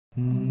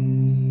Heavenly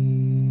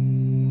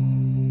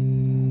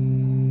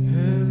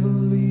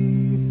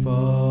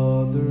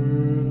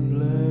Father,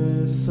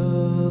 bless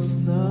us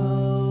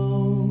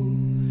now.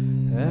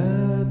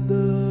 At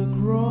the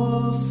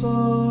cross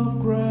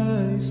of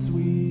Christ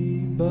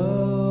we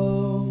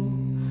bow.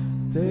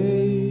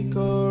 Take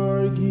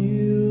our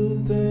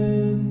guilt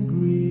and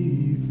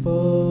grief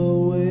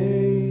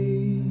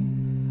away.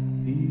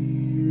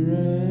 Hear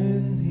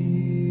and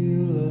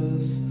heal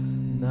us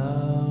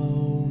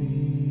now,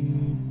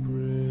 we pray.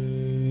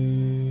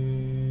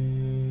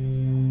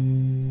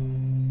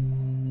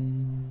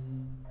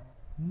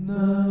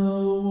 Now,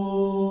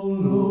 O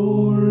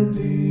Lord,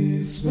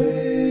 this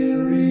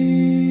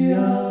very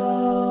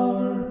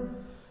hour,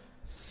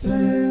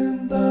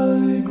 send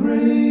thy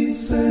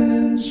grace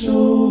and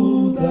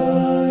show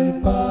thy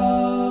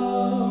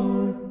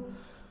power,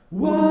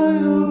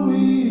 while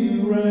we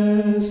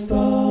rest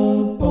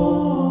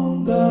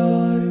upon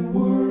thy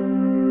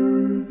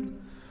word.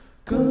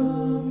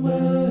 Come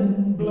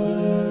and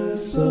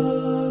bless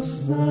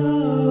us now,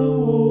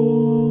 O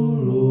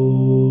Lord.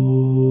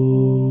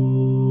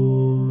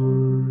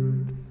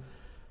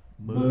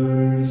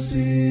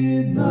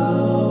 Mercy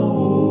now,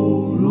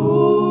 O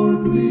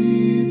Lord,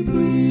 we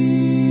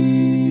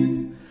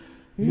plead.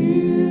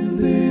 In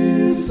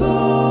this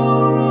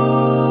hour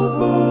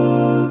of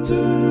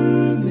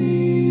utter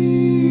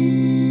need,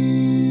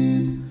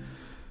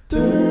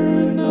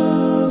 turn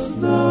us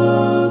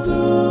not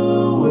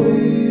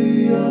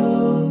away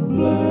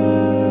unblessed.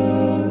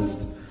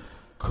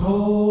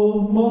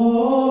 Call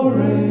more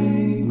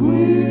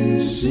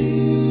anguish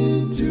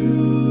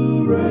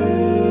into rest.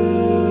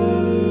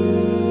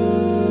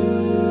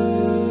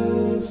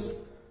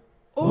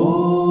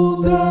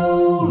 O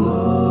thou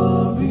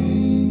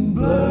loving,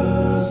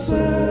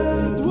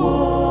 blessed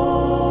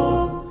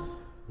one,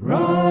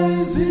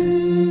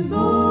 rising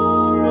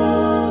o'er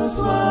us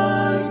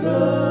like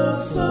the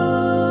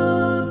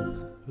sun,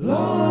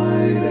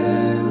 light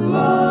and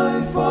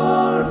life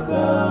art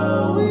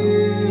thou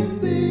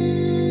within,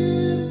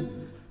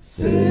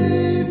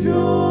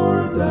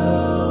 Savior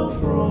thou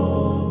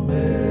from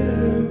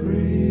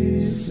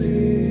every sin.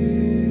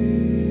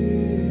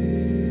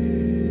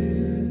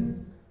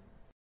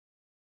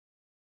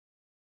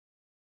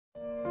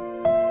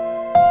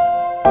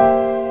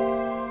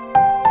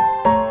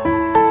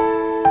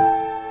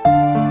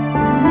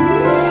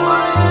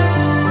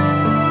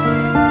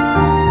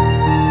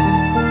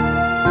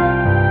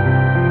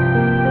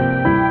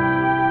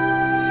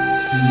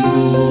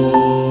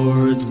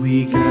 Lord,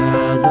 we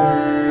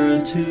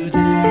gather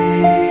today.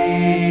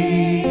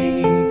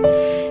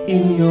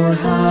 In your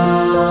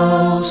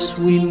house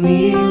we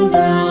kneel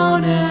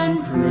down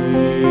and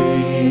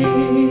pray.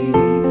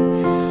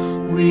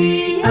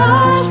 We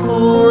ask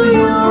for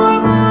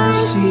your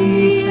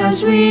mercy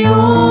as we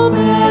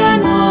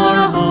open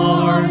our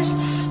hearts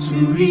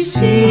to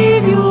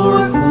receive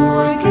your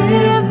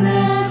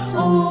forgiveness,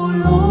 O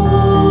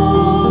Lord.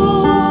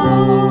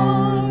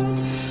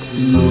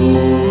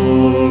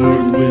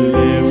 Lord, we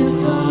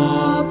lift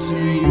up to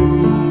you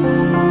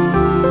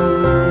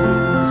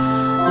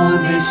all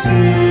these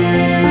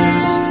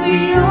gifts we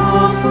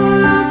offer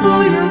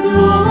for your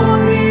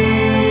glory.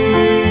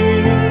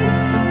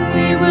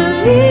 We will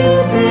eat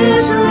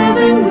this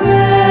living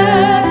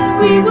bread,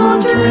 we will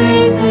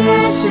drink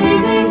this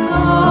saving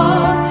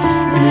cup,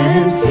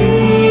 and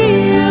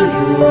feel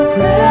your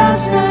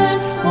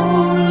presence, O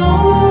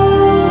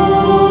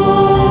Lord.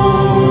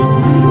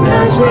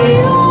 As we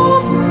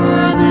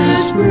offer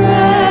this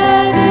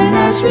bread and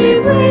as we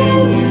bring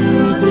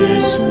you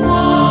this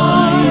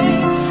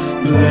wine,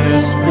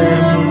 bless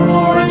them,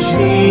 Lord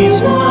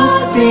Jesus,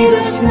 feed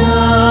us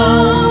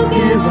now,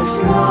 give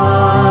us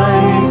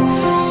life,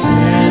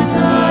 send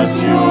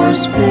us your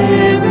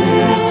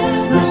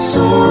Spirit, the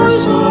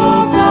source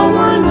of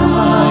our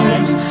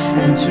lives,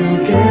 and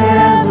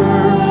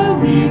together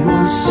we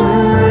will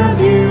serve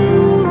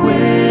you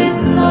with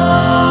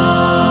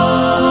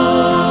love.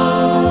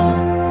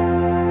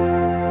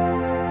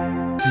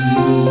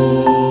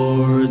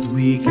 Lord,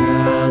 we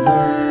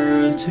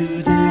gather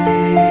today.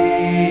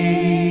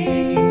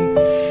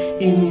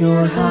 In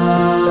your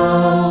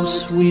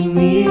house we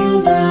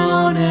kneel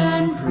down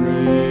and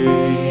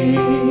pray.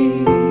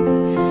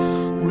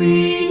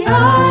 We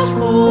ask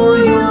for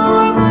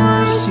your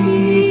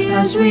mercy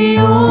as we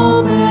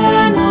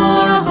open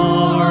our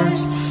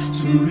hearts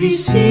to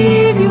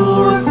receive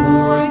your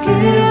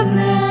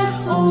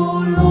forgiveness,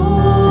 O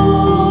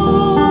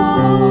Lord.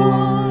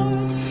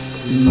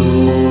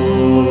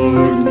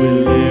 Lord, we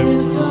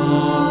lift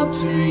up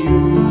to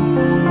you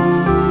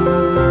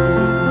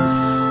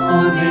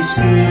all these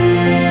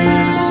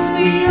gifts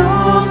we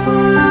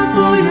offer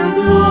for your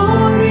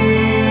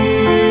glory.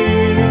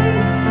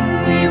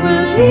 We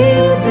will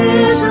eat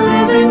this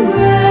living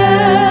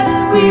bread,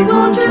 we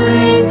will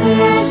drink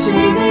this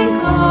saving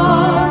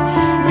cup,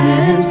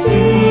 and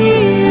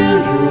feel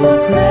your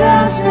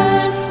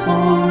presence, O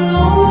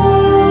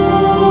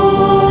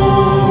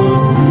Lord.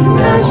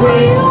 As we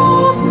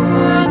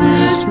offer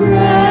this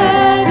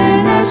bread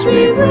and as we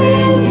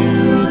bring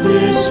you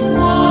this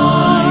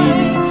wine,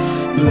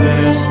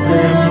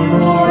 them,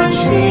 Lord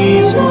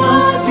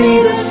Jesus,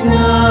 feed us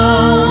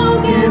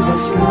now, give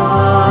us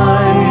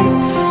life.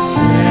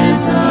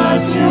 Send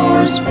us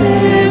your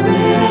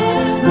Spirit,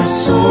 the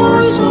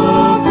source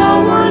of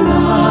our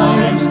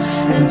lives,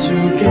 and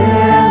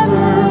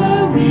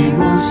together we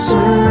will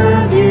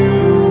serve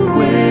you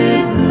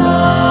with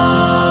love.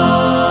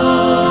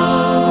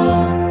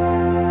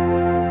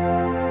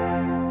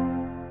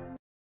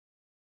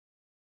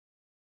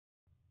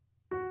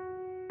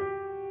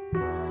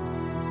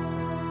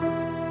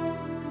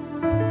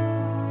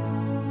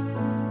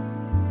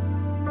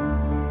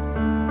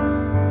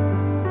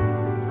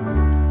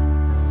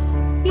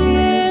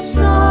 Gifts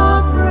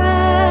of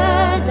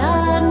bread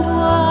and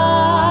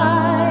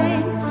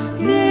wine,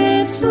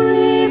 gifts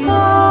we've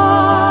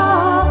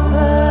offered,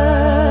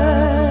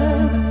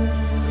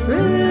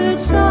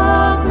 fruits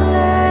of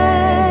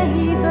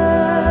labor,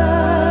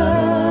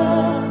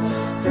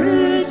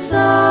 fruits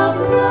of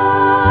love,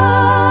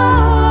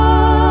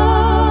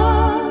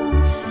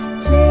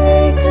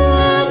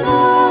 taken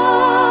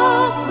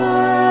offered,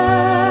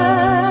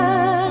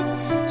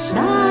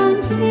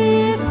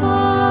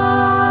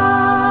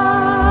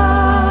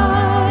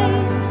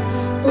 sanctified,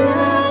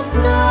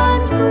 blessed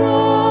and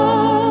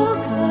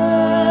broken,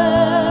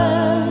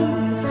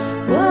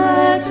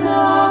 words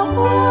of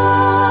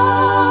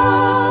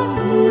one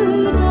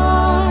who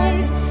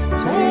died.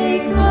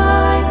 Take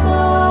my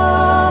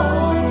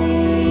body,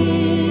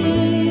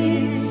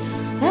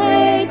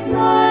 take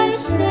my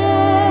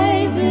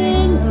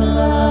saving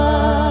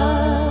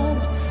blood,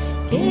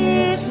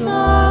 gifts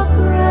of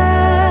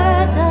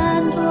bread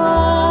and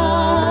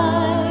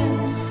wine,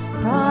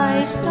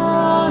 Christ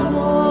our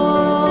Lord,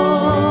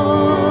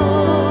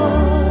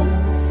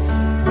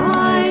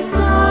 Christ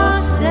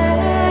our Savior,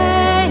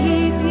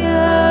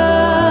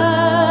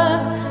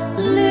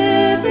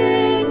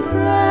 living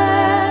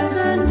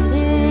presence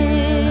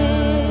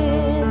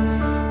here,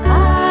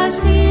 as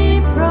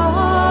He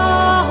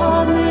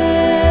promised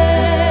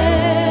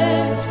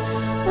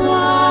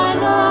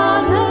while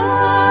on earth.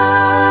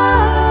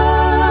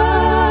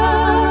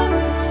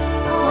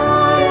 I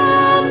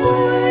am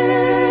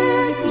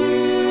with you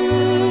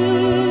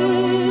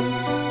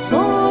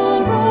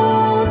for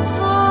all time.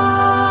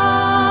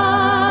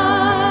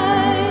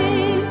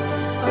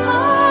 I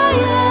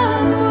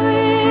am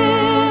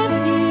with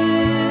you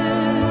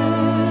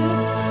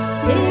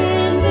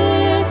in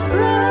this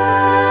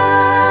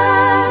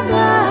bread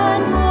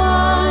and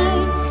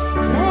wine.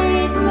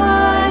 Take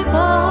my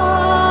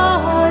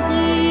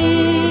body,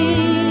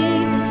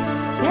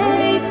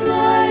 take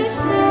my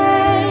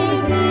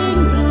saving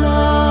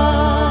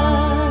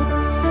blood,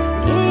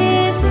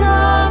 gifts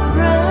of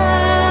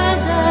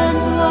bread and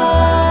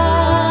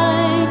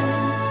wine,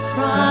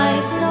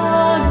 Christ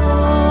our Lord.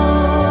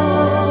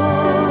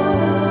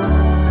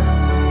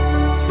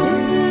 To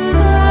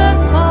the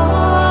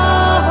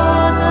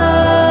Father,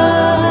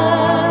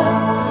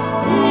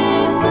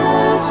 in the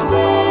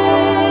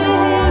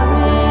Spirit,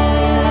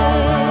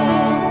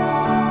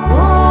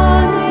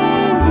 one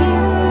in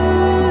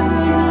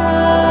union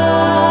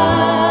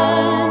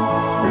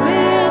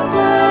with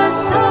the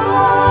Son,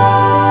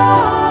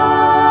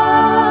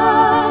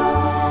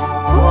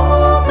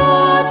 for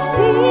God's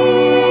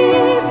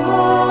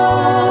people,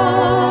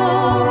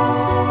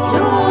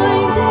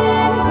 joined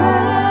in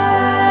prayer,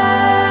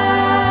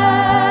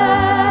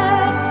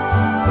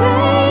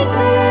 faith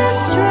is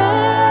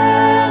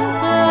strengthened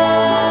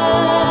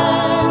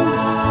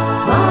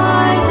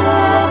by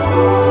the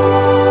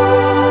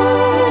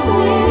food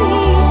we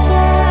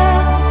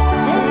share.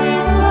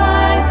 Take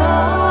my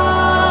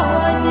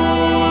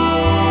body,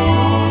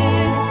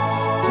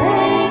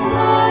 take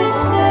my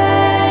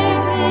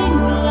saving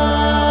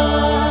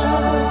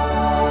blood,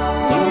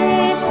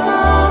 gifts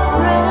of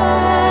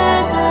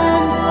bread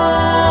and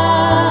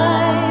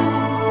wine,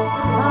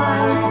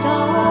 Christ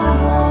our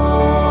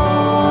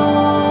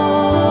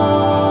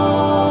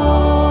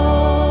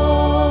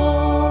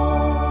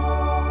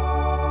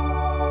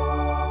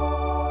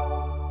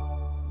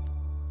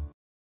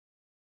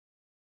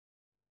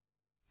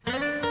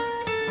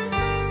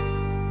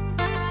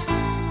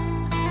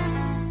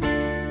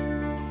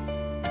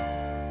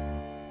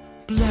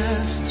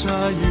Blessed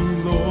are you,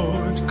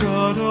 Lord,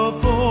 God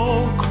of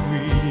all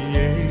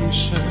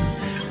creation.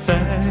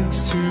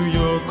 Thanks to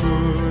your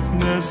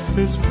goodness,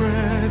 this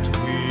bread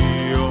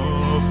we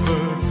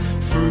offer,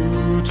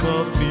 fruit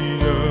of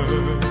the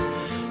earth,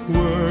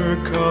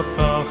 work of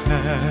our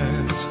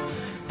hands.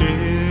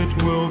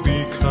 It will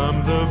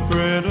become the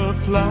bread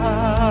of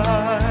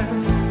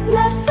life.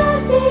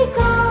 Blessed be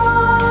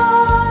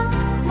God,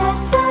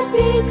 blessed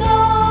be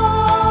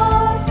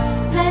God,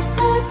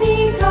 blessed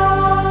be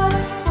God,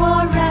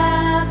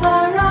 forever,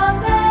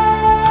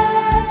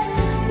 amen.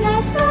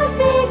 Blessed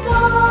be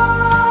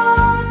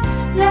God,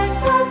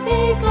 blessed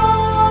be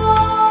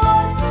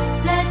God,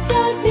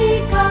 blessed be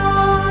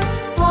God,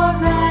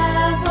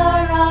 forever,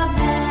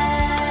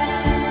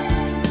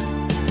 amen.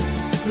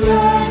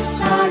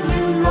 Blessed are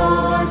you,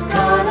 Lord,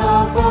 God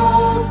of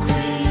all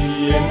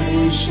creation.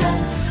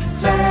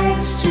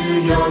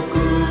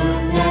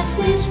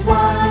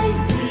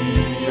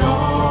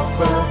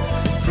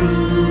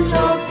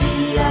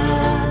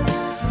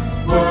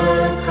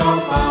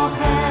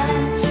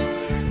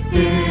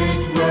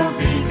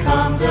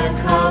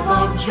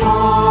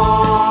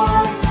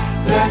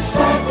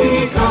 Blessed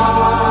be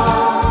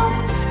God,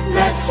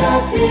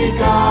 blessed be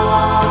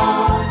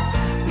God,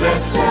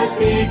 blessed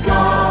be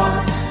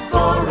God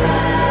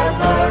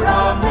forever,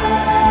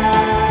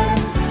 amen.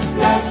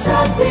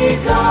 Blessed be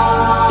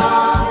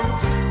God,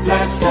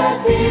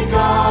 blessed be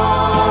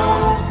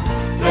God,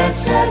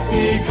 blessed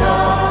be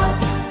God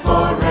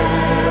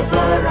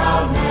forever,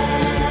 amen.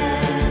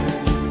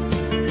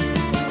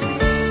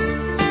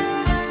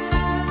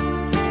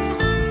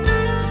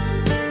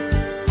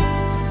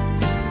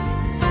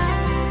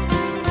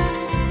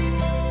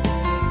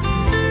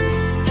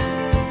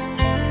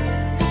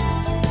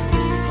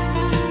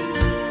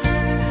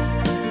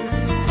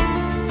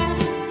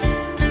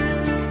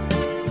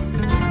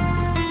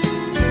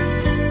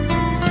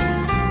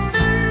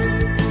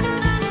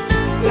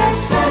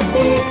 Blessed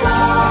be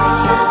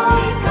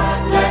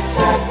God,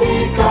 blessed be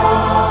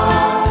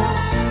God,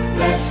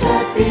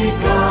 blessed be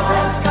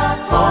God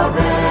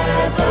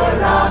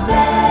forever,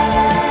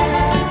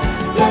 amen.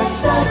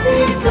 Blessed be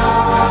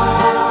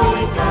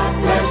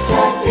God,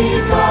 blessed be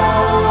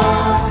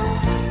God,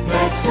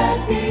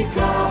 blessed be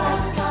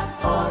God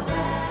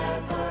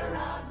forever,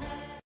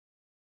 amen.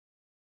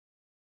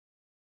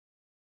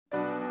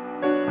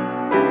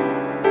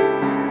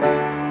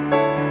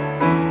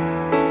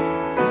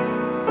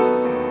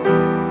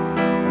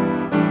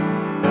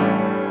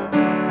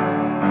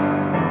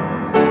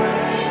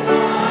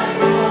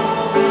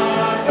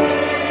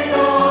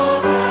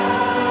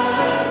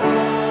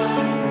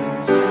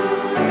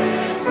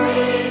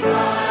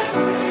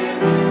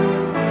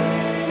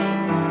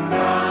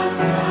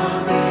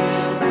 Ransom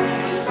will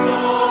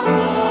restore.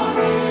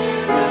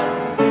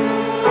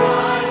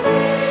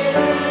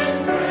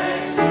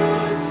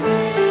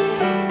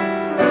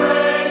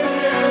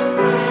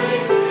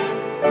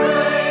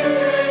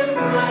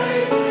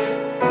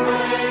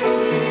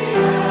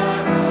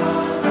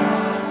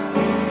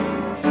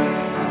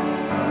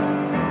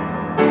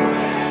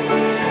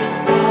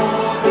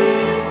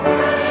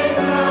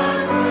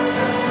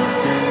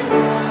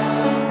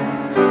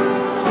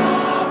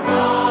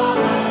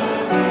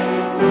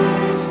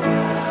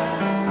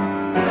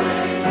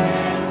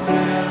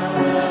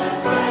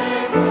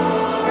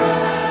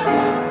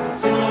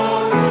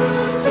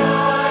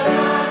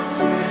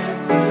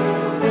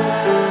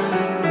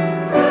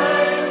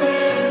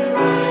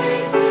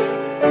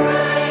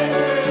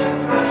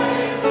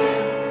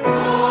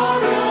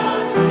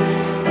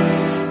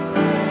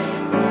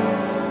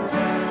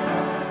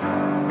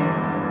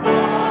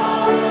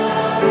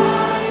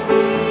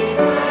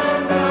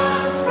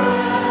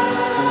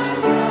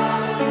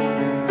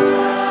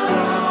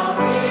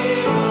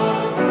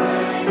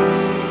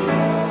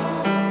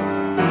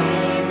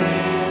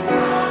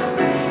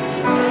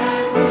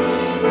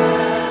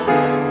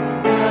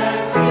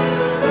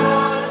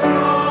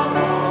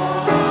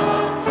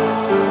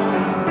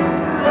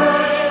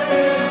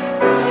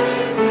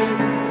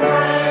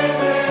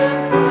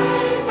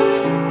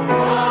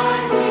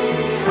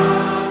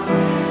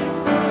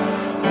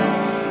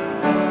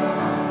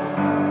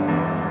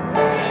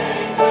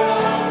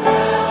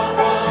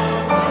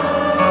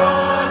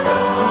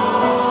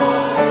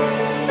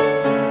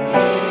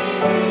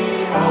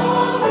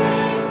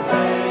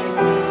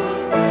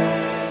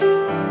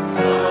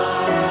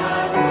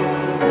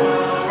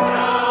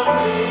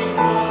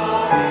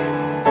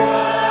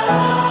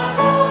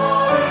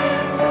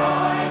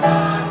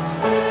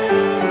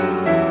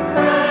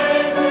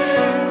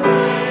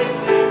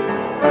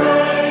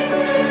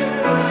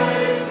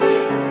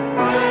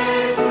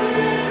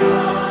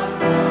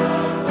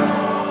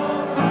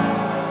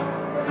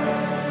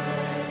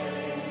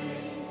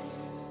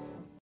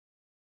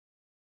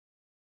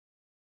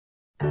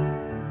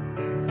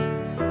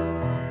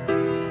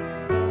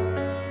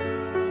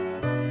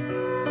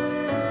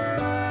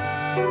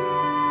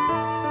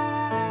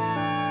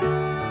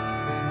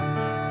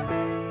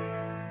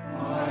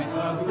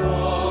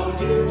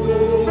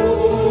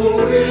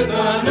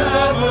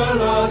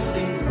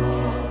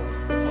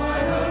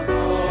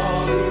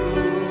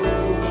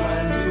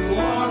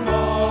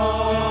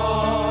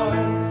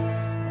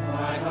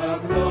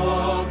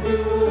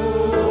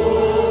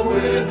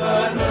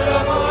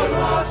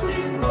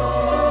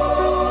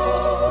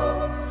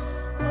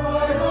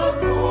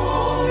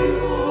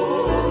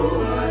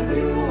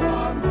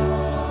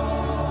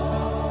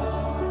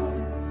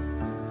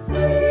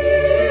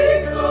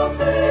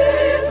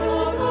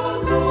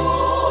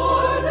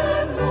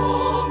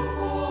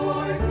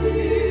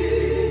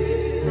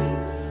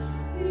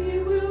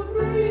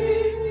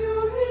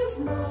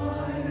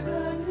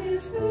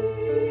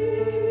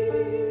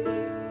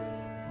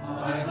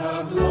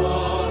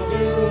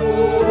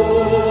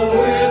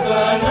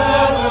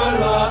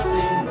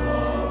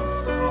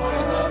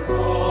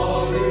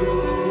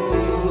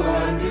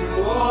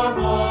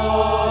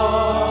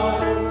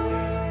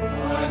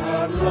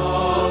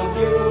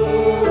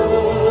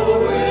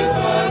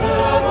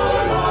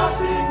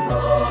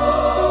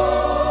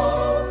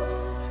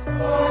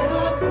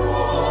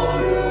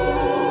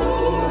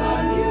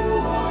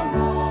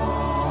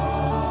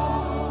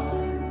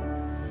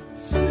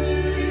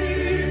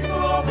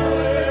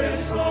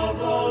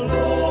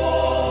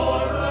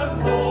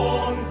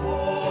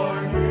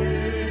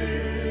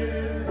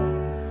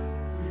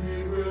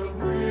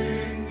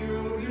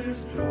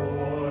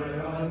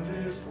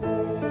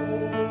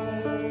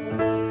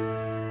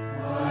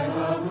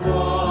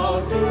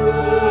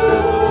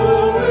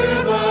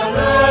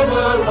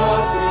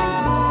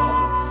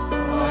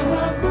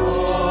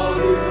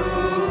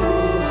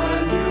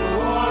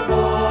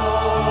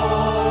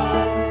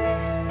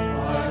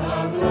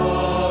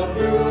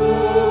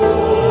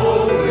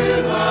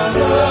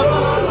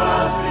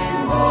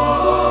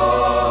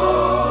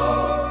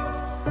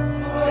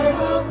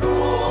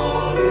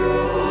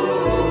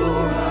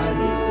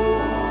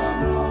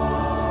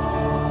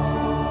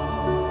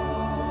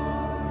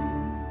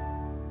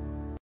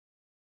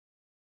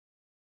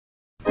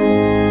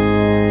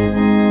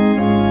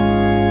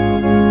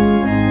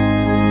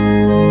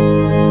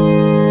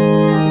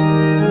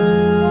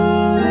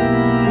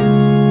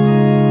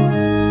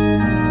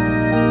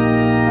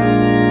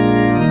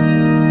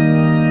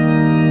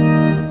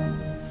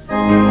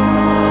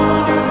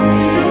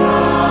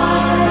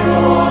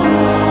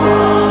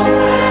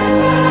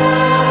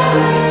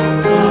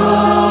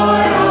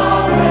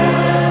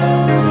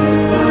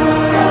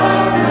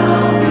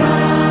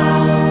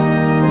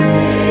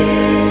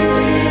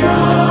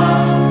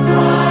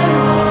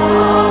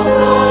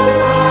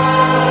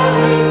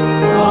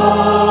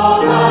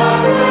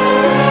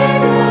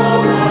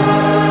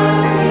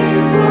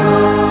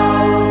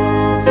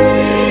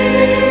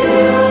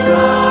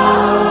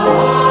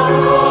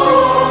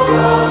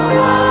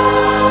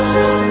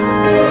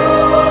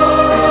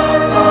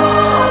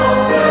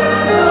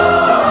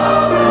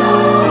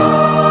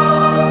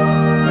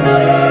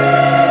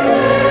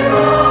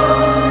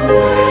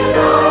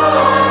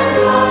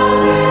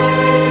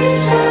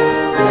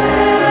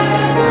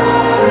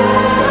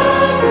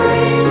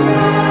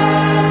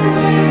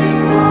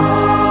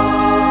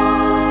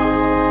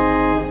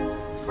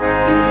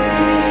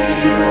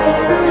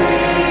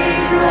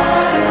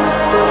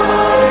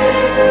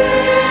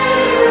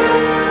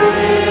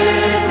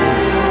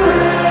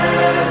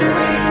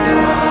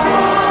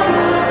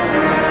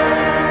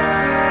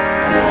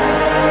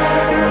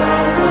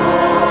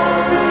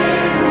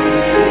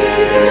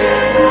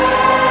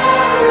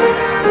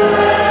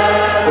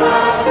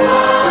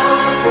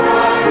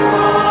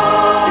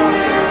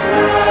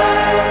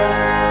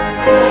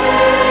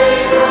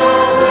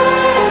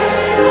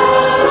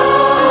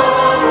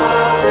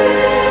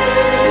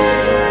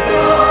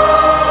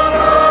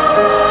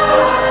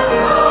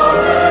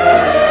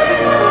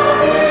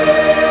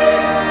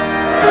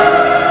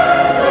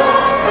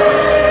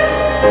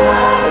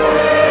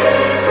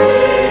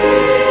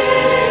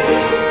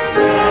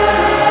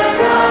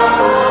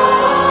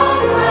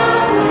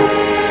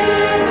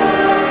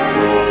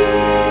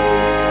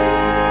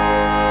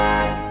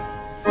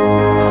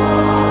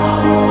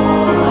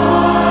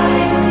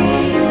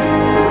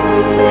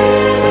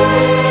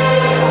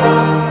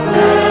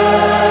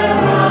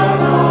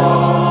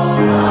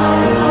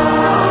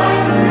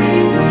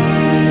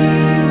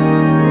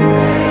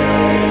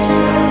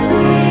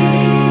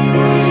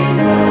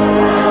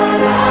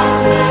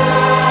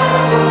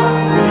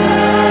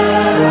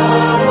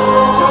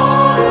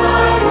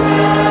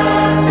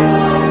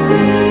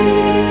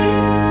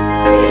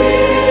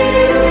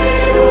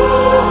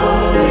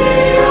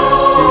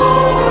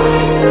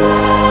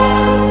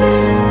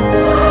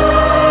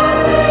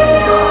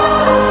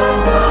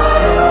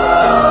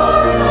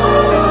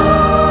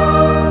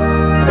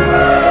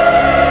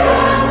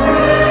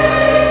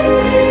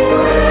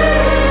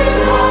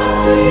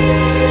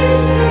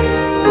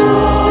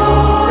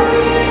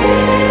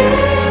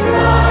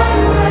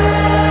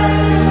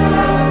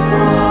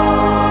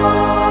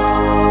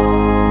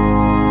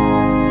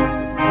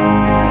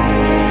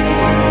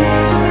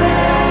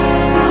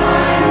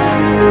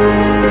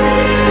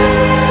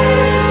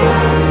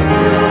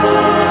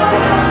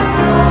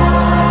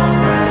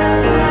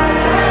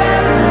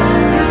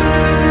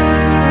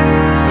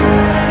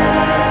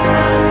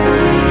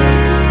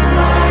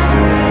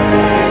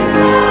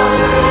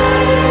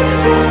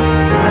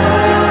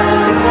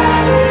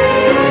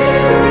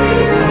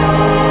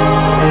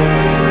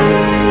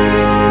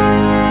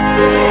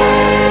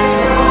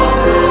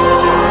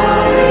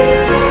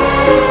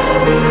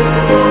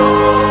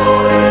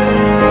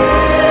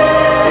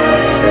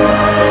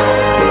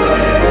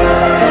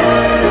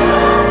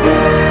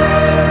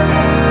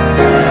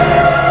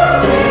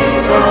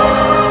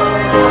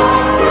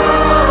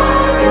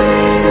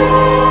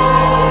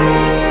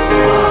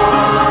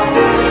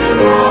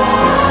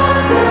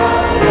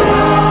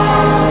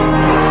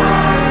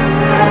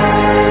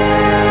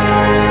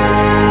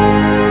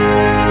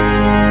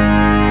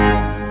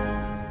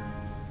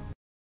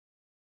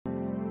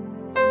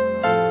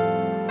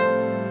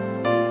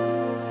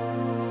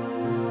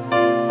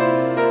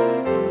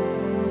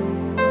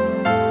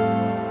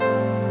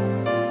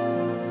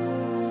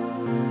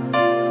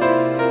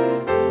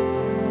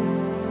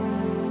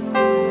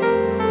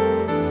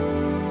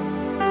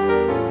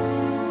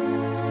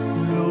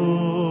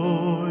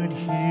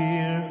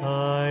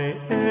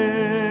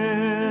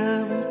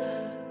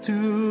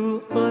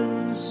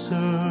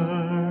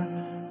 answer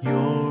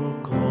your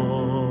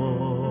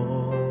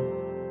call.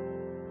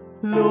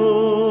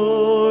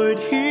 Lord,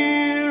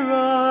 here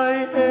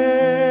I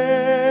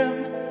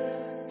am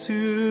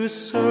to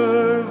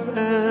serve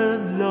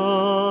and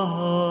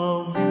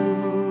love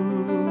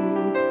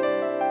you.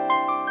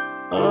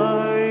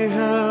 I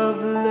have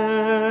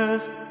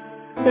left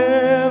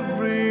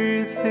everything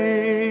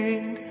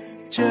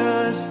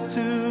just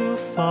to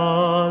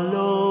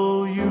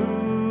follow you.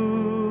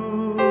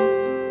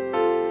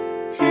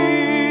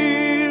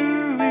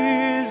 Here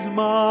is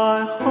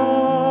my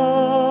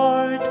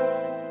heart,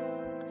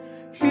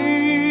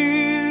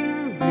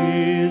 here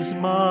is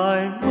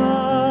my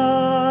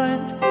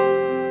mind,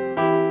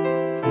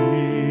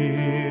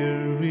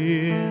 here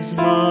is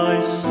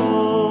my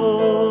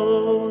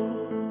soul,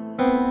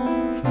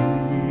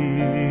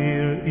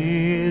 here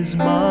is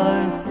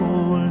my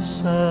whole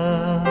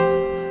self.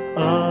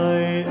 I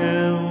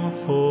am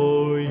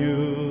for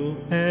you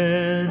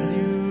and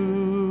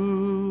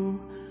you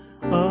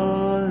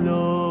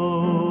alone.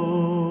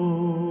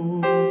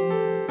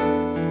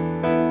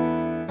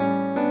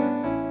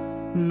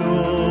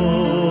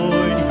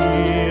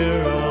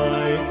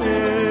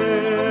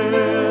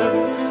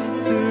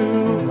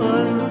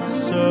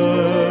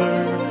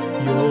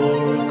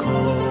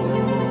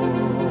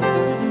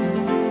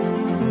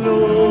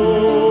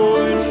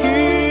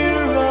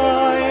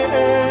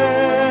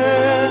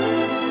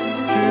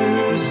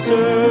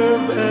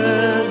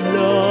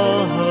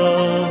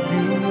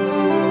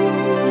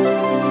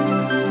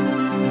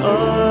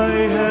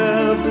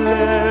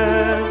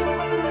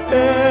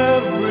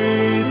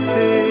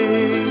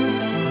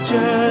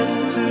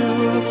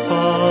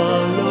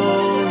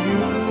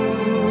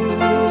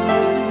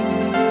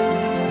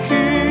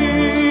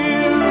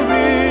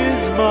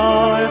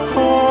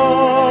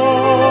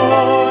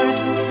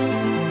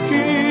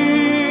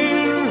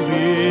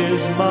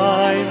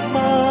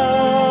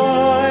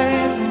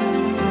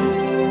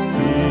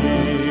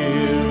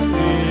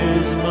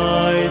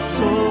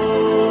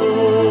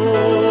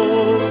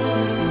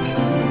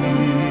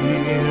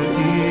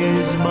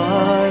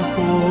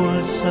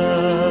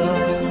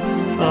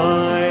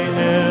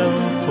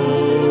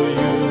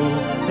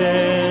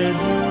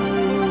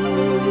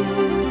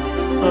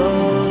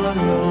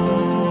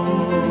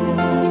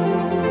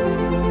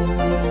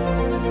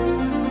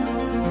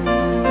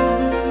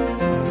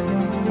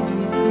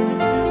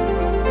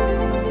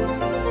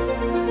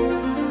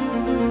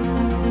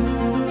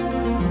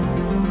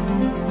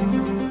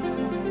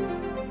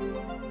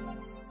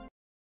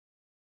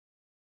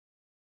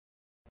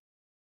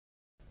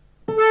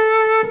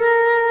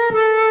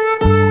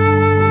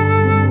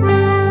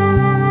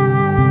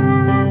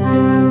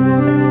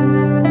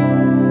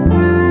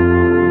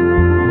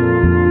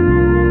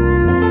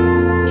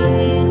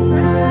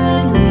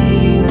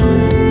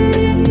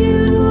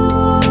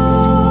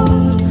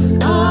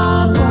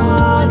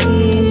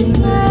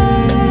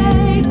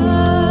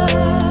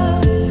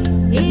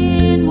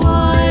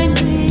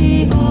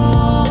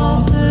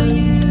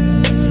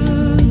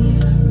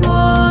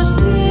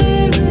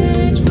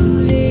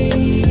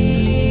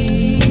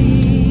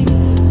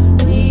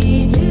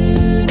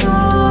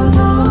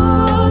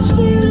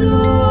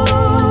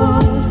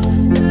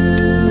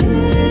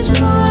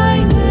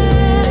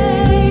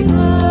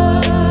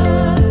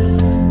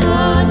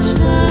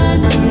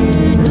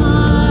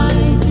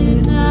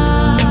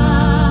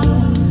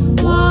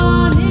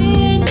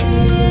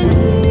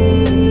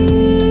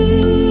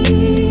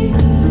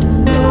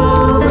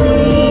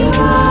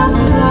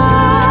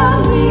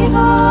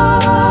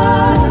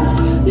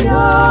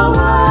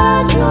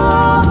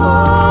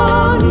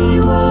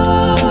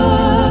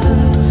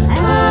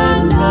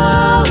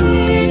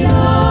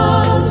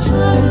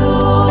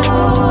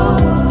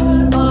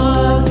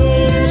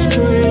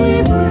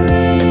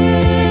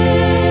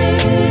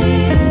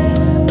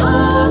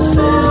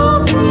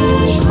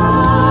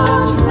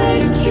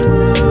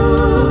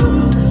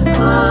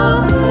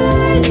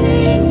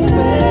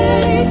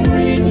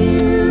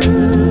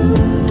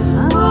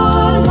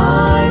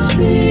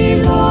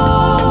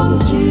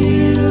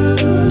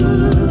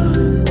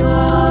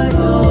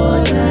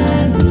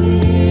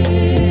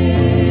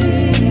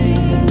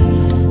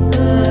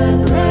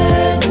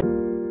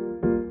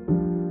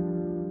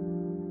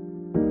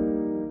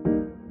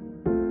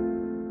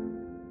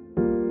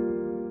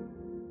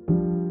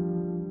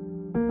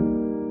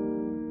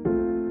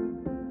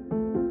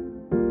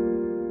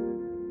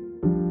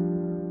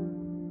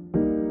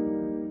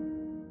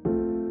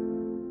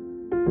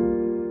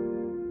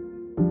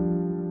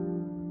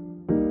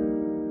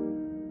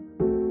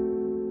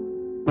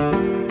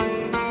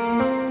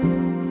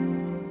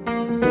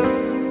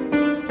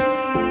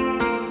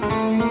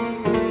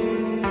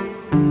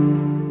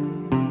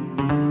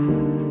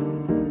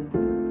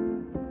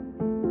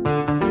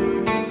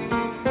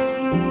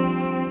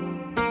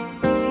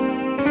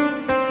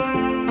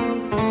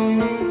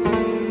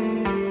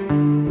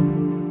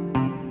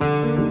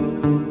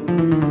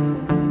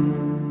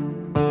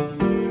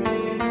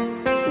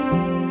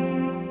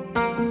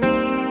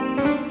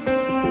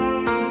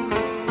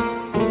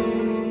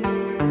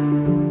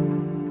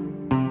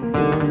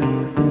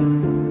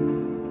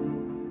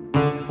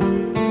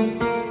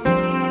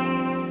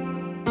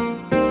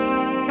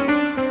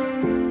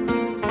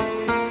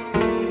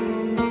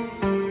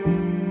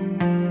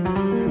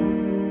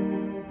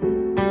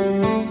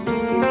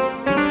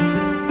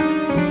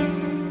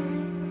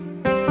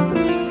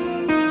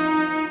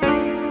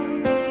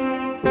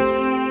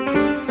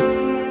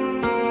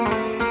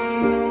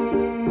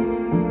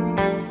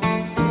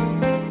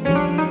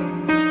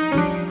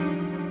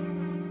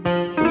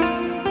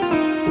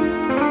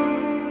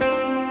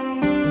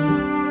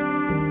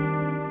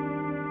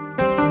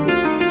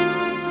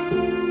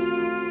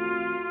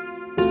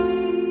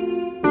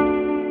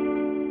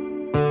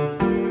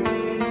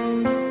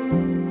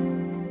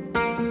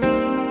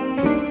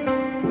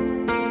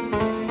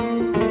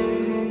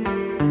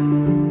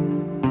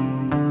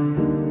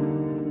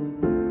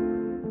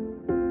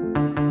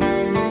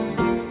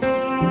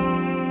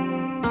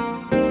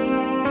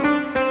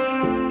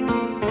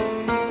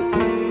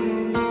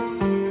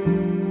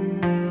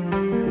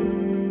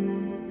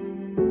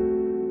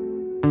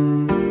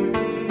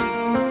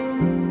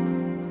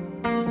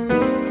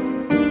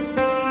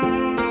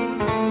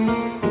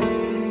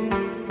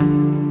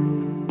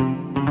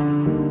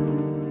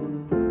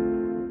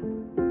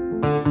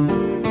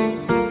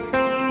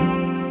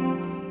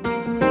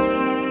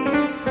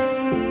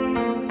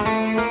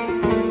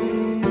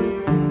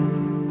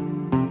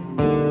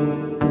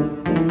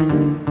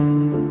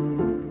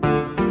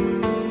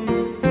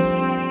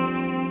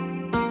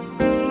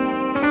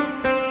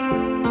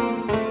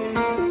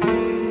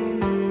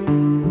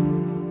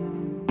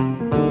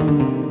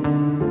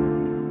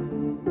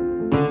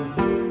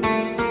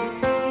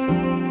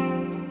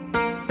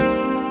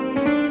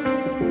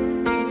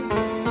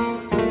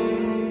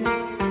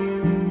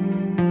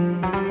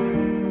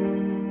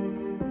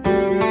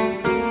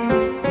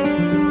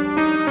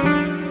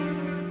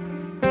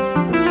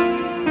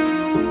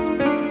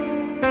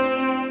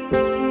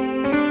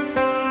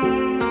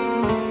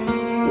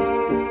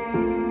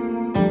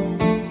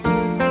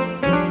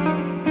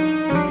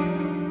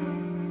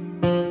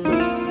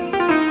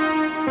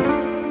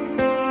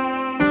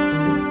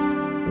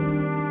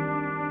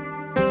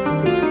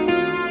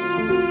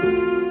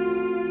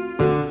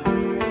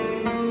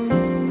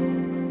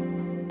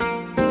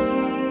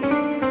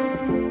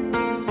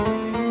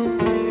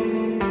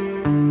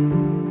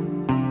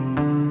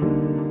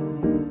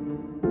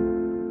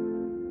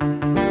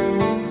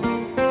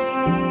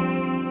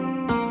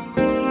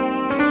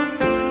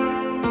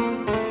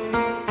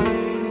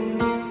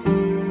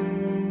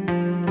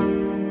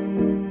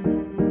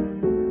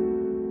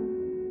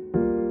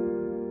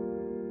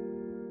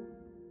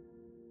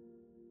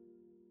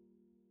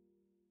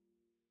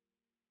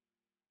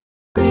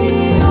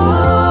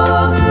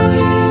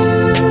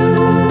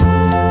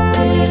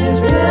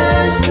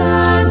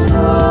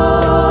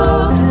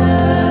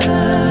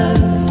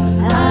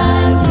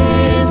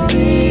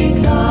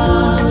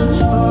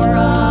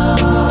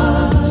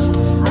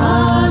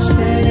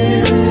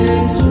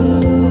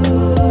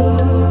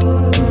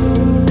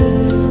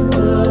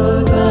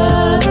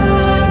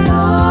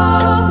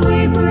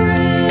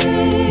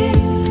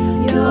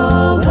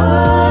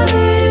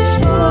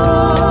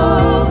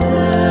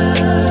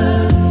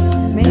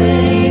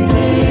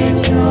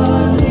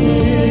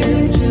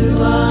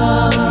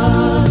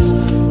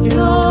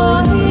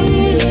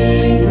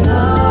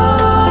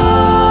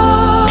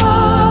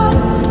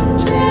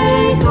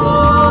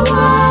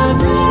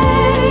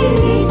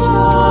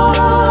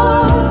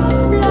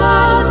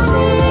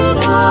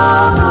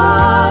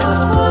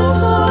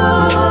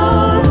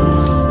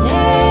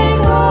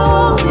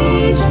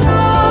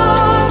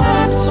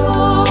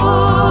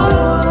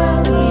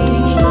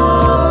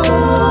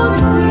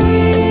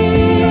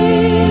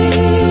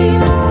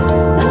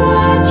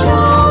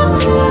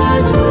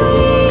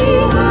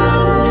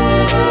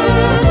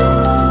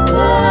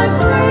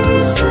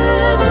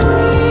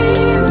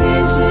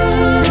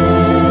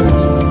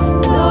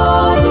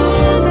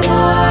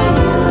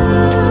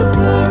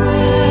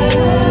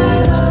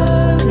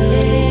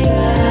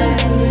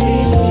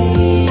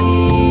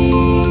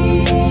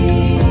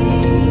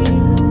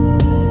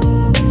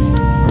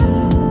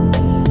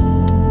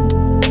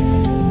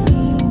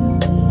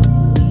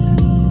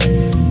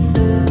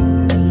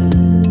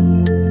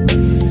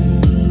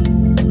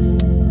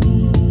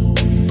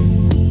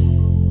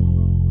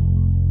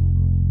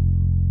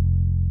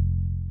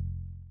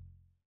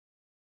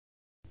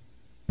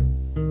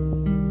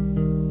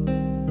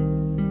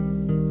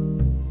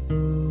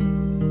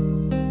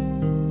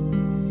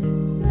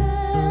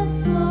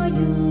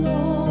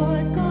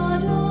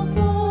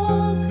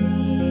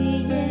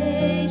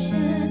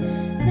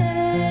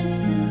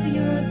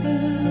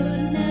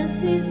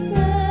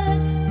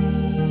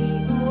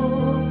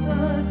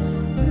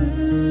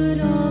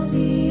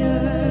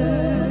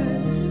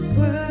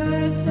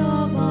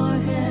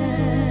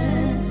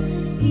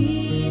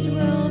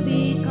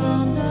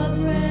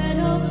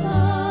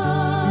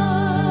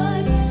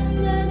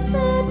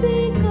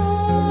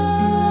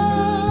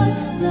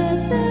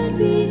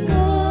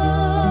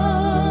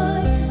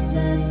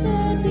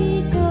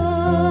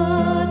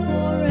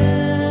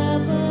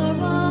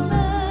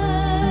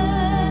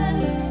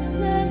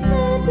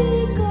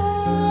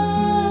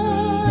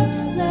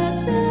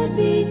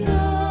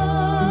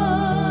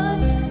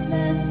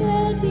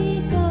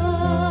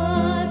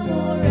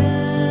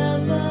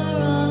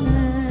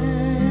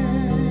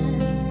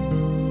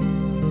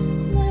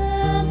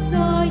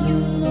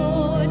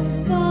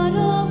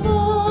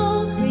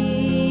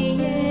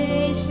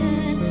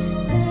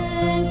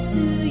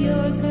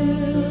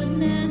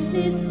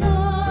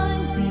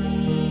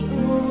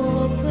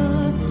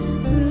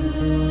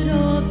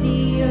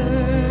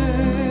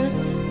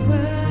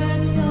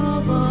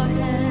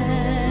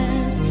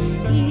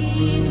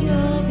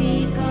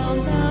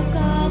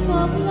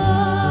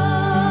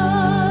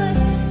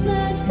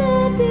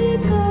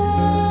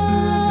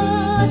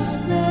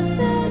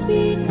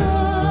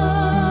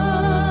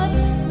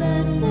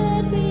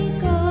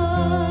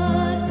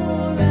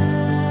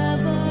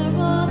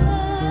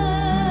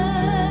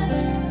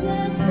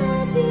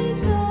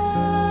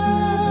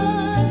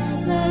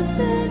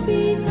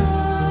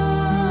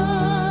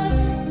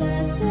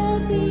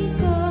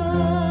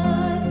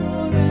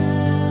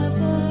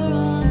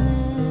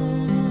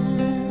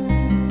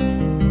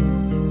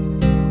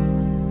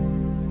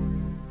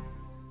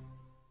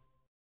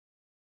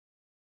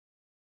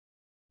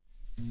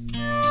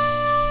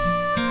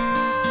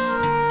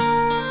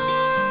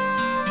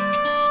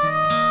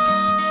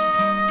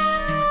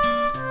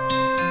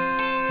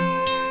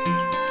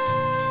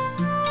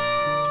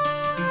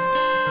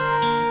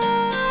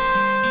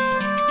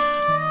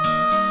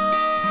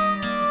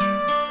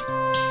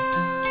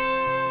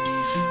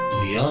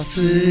 We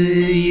offer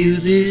you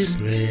this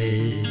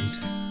bread,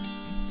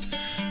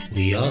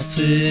 we offer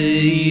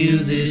you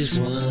this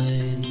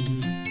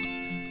wine,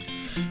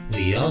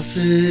 we offer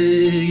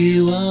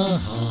you our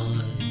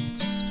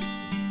hearts,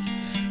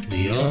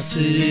 we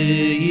offer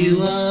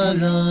you our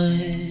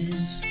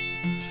lives.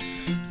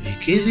 We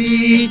give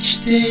each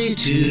day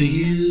to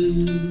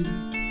you,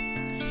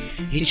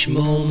 each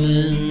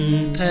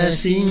moment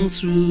passing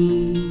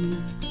through.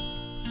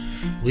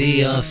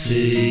 We offer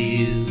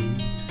you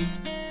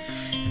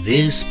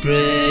this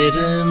bread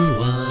and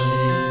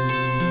wine.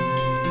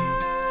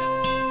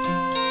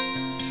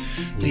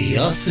 We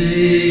offer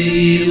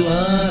you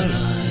our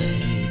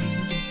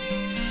eyes,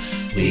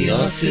 we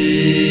offer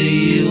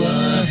you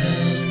our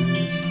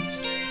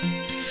hands,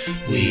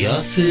 we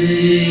offer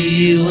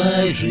you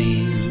our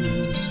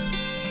dreams.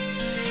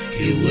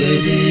 Your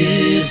word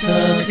is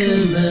our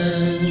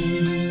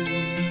command.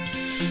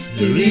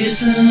 The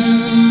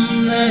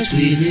reason that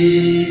we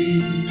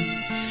live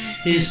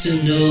is to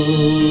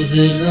know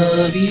the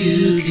love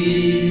you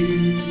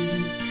give.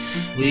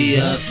 We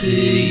offer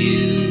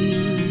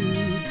you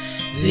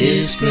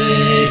this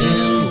bread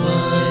and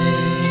wine.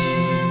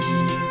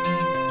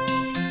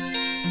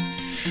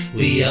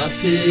 We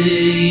offer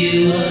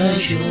you our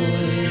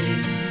joy,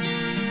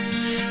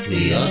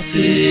 we offer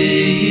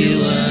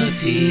you our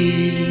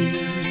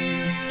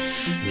fears,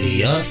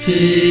 we offer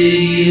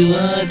you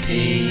our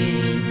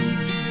pain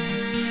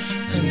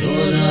and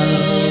all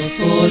our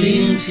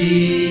falling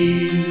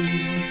tears.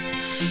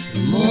 The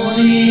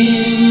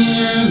morning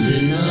and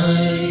the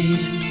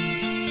night,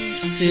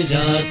 the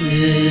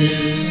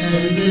darkness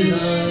and the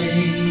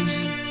light.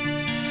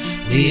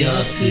 We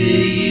offer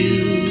you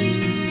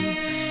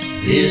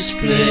this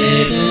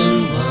bread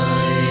and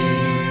wine,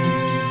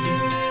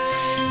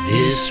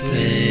 this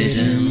bread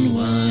and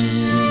wine.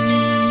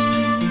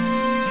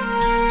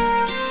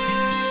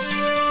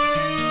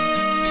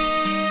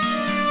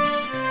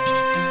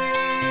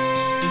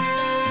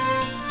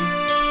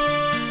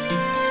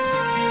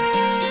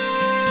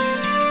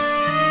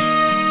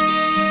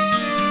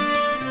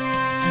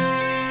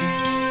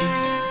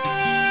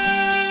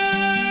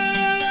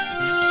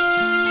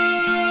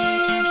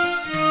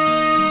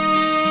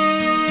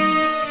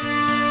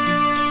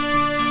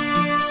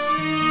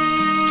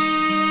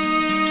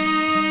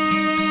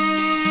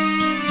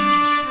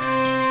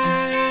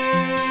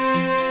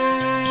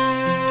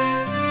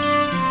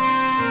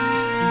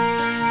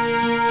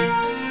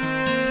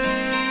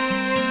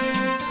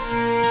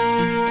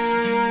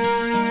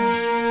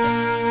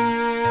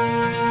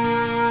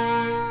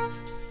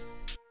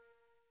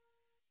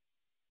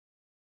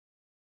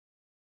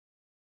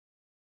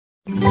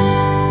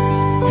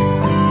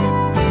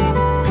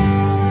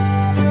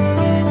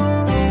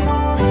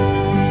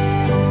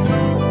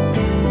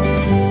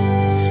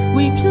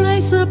 We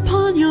place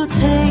upon your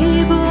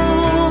table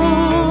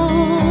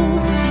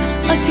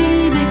a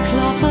gleaming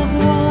cloth of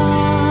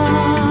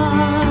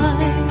wine,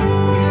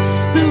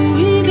 the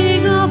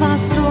weaving of our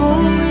stories,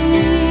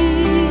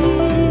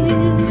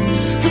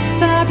 the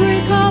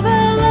fabric of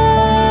our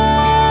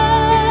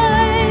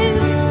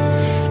lives,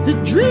 the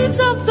dreams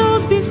of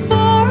those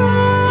before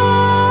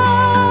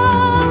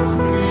us,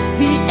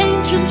 the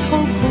ancient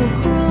hopeful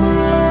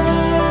cries,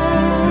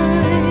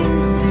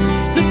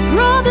 the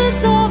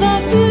promise of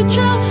our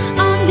future.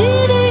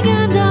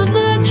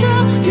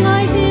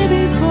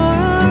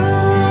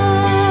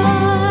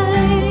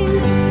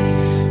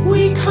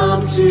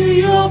 To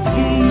your feast,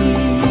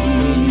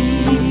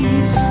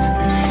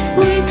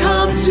 we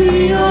come to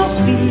your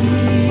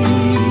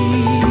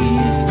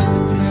feast.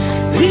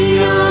 The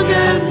young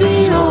and the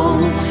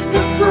old,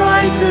 the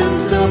frightened,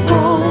 the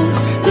bold,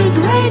 the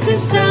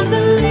greatest and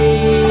the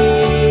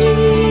least.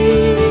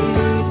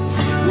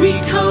 We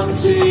come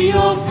to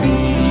your feast,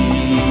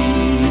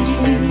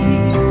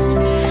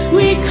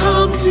 we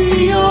come to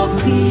your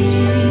feast,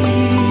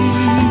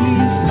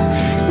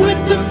 with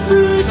the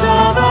fruit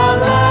of our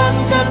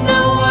lands and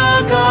the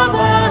of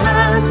our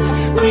hands.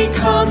 We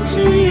come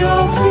to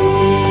your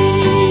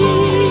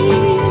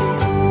feast.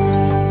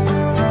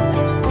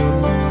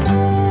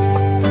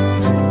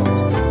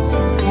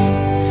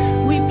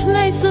 We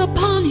place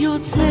upon your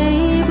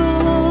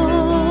table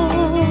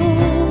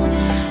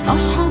a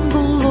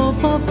humble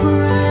loaf of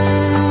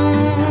bread,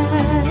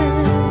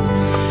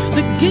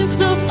 the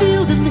gift of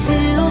field and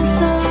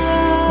hillside,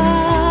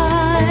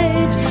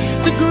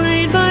 the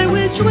grain by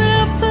which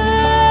we're fed.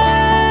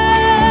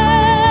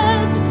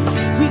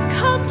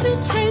 To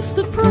taste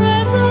the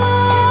presence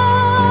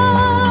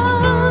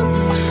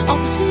of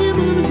Him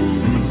on whom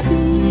we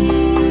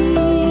feed,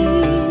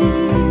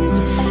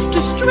 to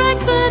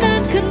strengthen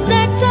and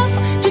connect us,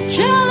 to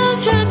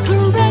challenge and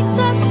correct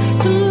us,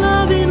 to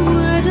love in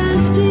word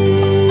and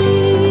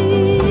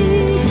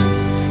deed.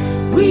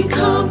 We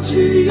come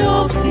to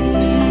your feast,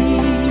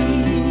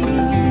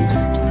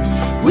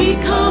 we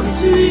come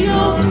to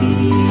your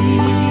feast.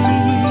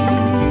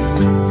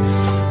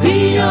 The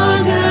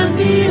young and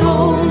the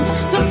old,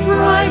 the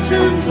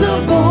frightened, the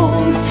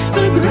bold,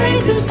 the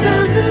greatest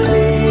and the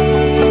least.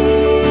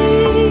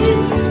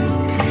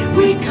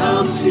 We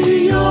come to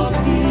your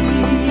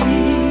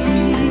feet.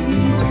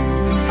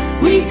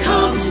 We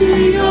come to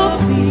your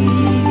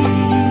feast.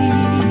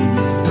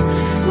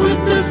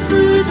 With the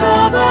fruit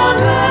of our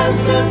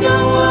hands and the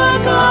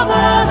work of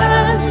our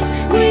hands,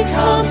 we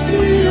come to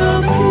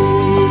your feast.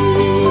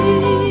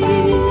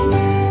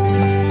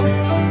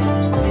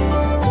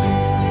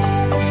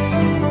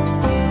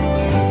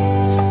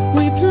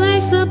 We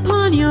place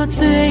upon your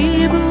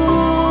table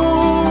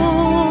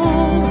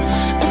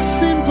a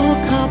simple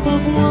cup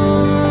of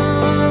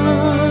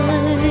wine,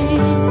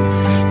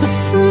 the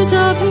fruit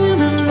of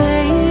human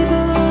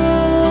labor,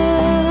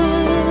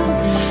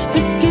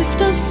 the gift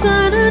of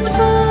sun and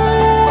vine.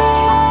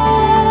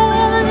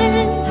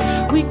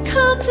 We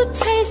come to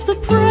taste the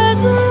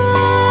presence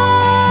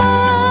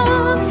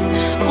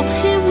of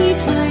him we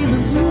claim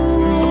as Lord.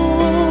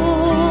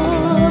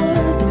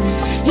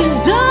 His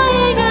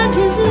dying and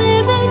his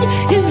living,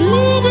 his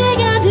leading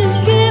and his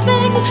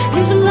giving,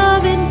 his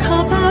loving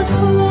cup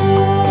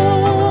outpoured.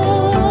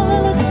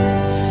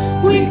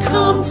 We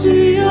come to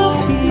your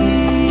feast.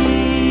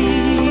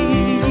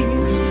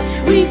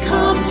 We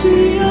come to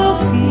your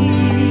feast.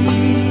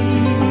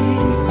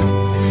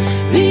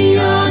 The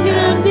young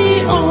and the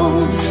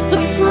old,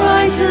 the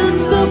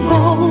frightened, the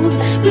bold,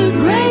 the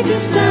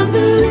greatest and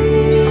the least.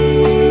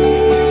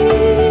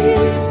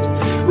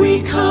 We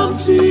come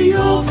to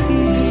your feast.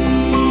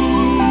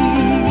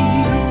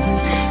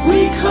 We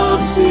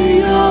come to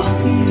your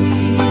feast.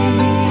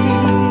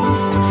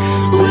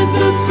 With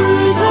the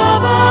fruit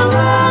of our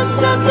hands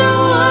and the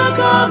work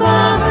of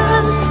our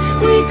hands,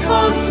 we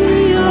come to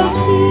your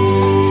feast.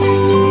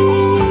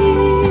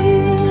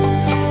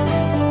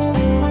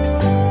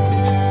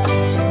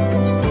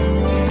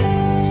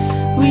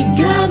 We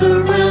gather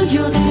round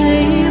your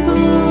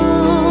table,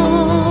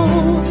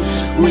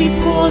 we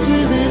pause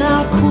within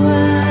our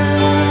quest.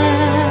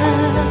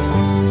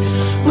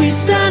 We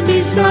stand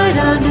beside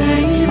our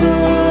neighbors,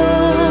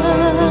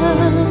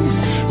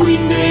 we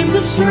name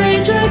the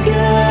stranger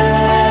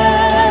guest.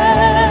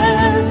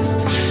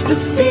 The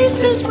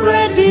feast is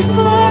spread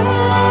before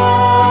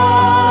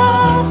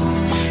us,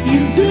 you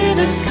bid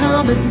us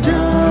come and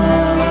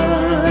dine.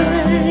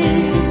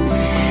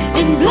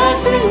 In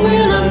blessing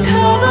we'll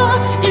uncover,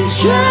 in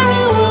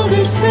sharing we'll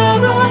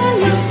discover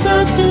your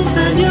substance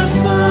and your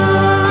sign.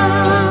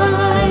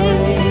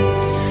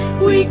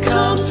 We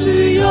come to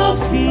your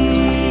feast.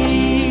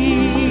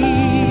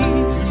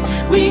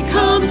 We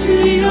come to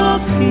your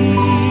feast.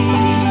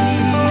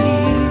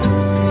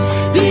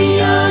 The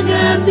young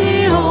and the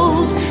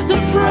old, the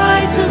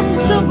frightened,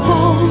 the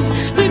bold,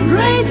 the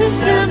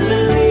greatest and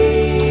the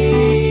least.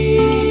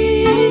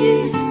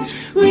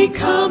 We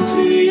come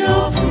to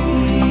your feast.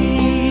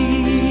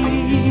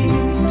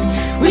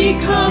 We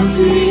come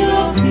to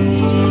your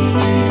feast.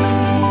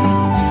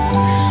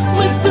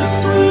 With the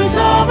fruit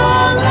of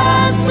our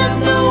lands and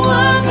the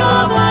work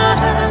of our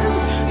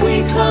hands, we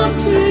come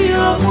to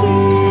your feast.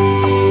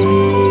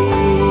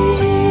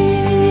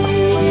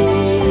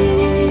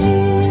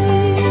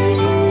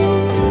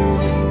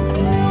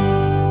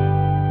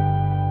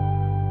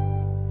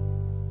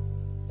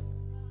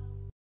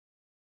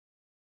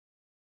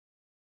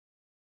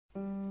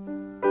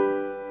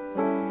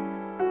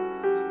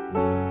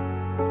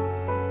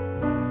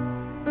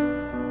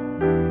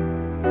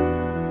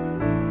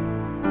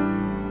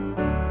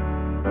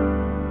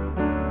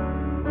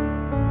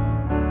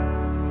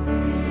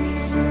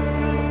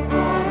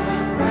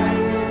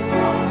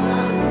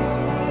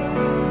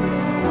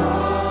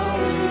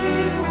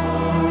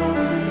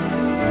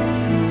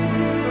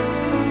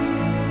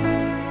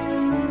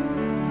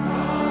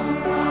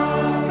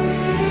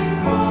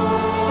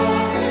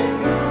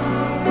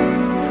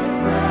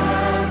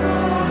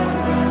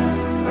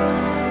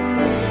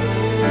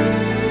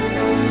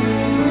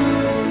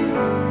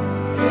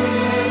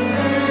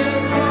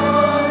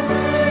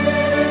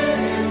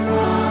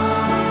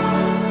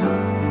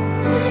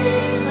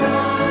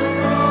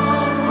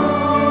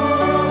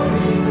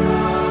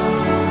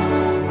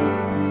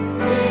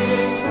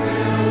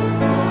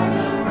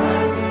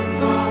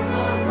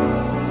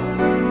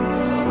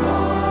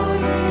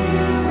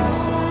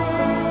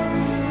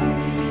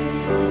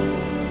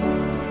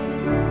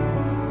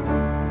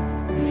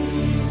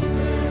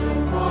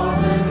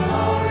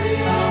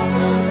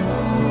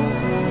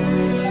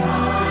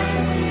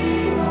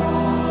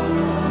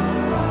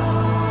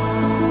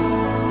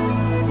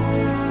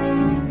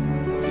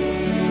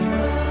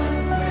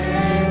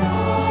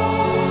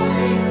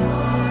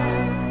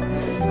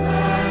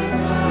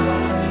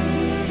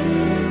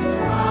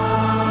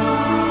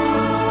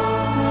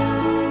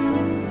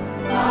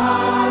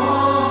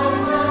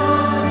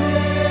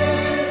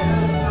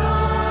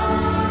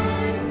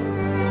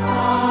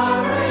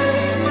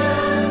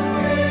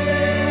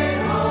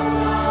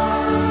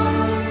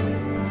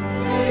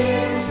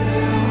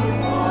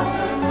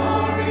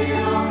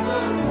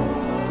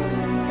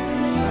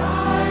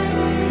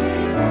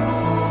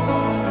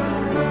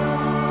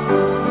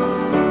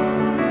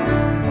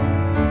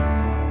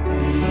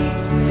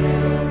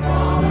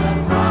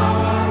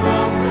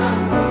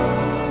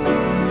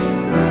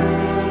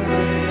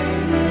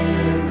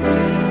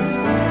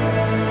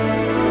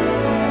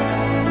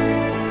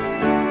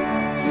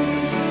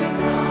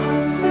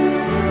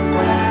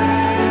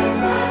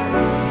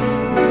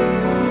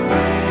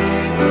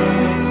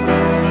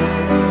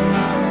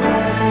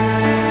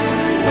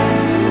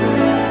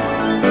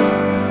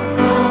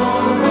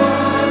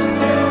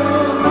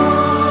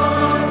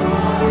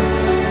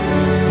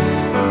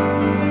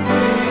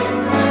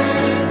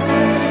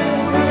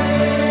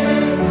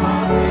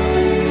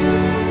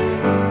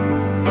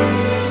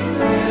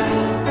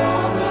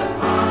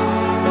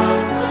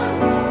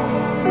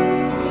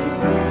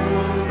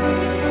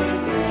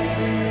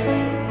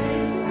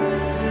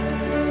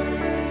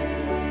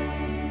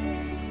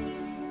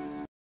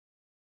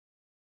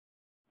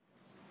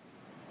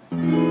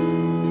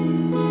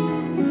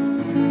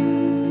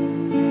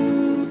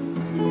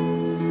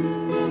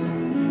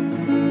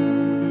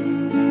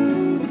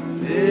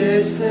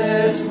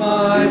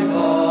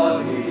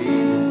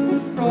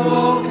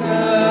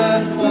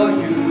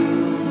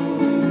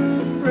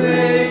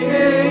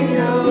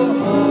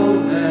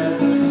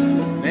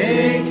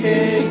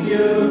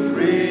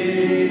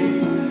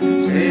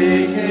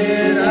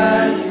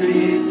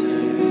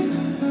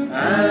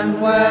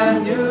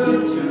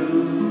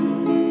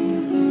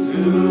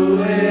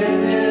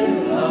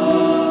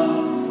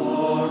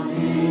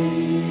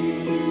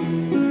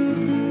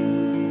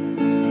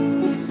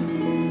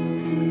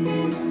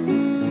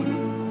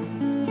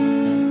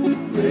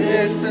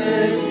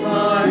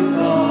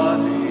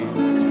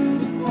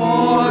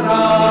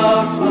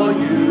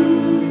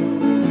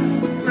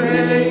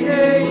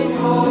 gaining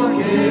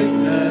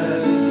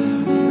forgiveness,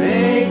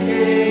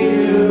 making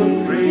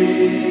you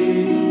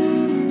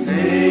free.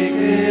 Take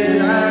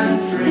it and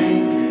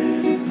drink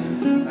it,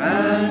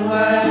 and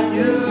when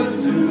you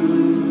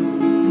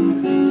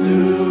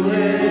do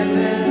it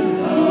in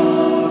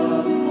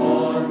love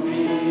for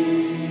me.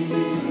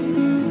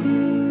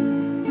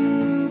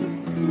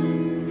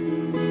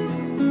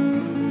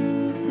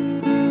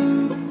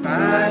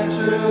 Back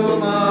to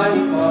my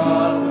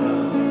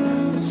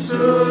Father,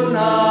 soon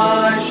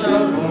I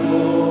shall go.